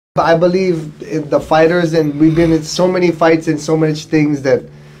I believe in the fighters, and we've been in so many fights and so much things that,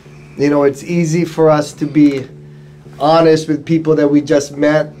 you know, it's easy for us to be honest with people that we just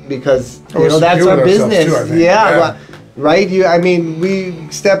met because, you know, that's our business. Too, yeah. Well, right? I mean, you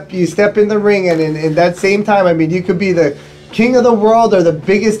step in the ring, and in that same time, I mean, you could be the king of the world or the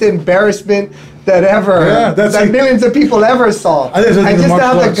biggest embarrassment that millions of people ever saw. I just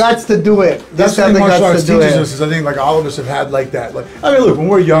have the guts to do it. That's what martial arts teaches us. Is I think like all of us have had like that. Like, I mean, look, when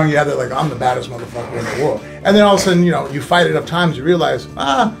we're young, you have that like I'm the baddest motherfucker in the world, and then all of a sudden, you know, you fight enough times, you realize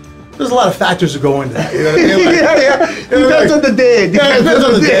there's a lot of factors that go into that. You know what I mean? Like, depends on the day. Yeah, it depends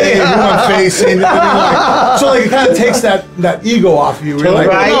on the day. Everyone facing. So like it kind of takes that ego off you. You're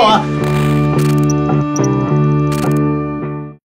like,